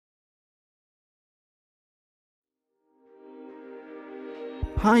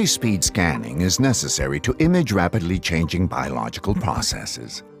High-speed scanning is necessary to image rapidly changing biological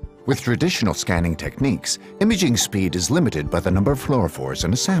processes. With traditional scanning techniques, imaging speed is limited by the number of fluorophores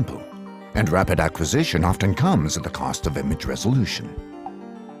in a sample, and rapid acquisition often comes at the cost of image resolution.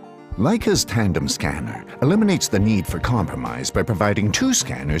 Leica's Tandem Scanner eliminates the need for compromise by providing two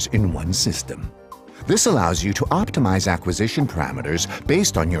scanners in one system. This allows you to optimize acquisition parameters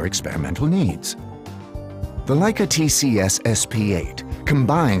based on your experimental needs. The Leica TCS SP8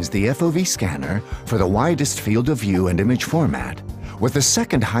 combines the FOV scanner for the widest field of view and image format with a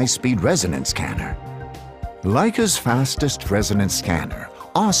second high-speed resonant scanner. Leica's fastest resonant scanner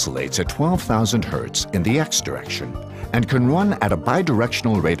oscillates at 12,000 Hz in the X direction and can run at a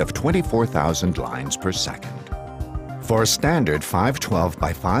bidirectional rate of 24,000 lines per second. For a standard 512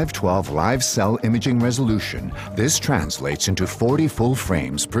 by 512 live cell imaging resolution, this translates into 40 full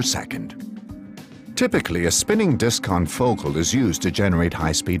frames per second. Typically, a spinning disc confocal is used to generate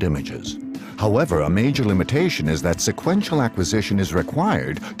high-speed images. However, a major limitation is that sequential acquisition is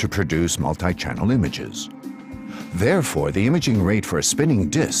required to produce multi-channel images. Therefore, the imaging rate for a spinning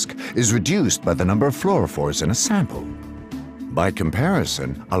disc is reduced by the number of fluorophores in a sample. By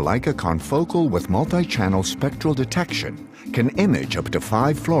comparison, a Leica confocal with multi-channel spectral detection can image up to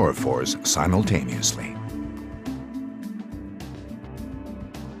 5 fluorophores simultaneously.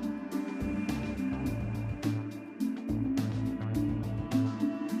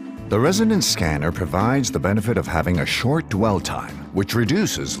 The resonance scanner provides the benefit of having a short dwell time, which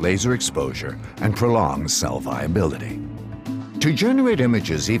reduces laser exposure and prolongs cell viability. To generate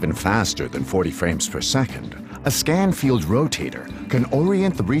images even faster than 40 frames per second, a scan field rotator can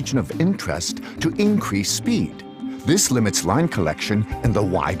orient the region of interest to increase speed. This limits line collection in the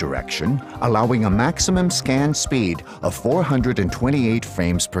Y direction, allowing a maximum scan speed of 428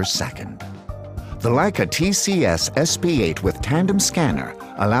 frames per second. The Leica TCS SP8 with Tandem Scanner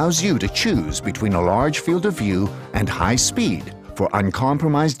allows you to choose between a large field of view and high speed for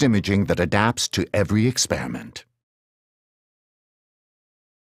uncompromised imaging that adapts to every experiment.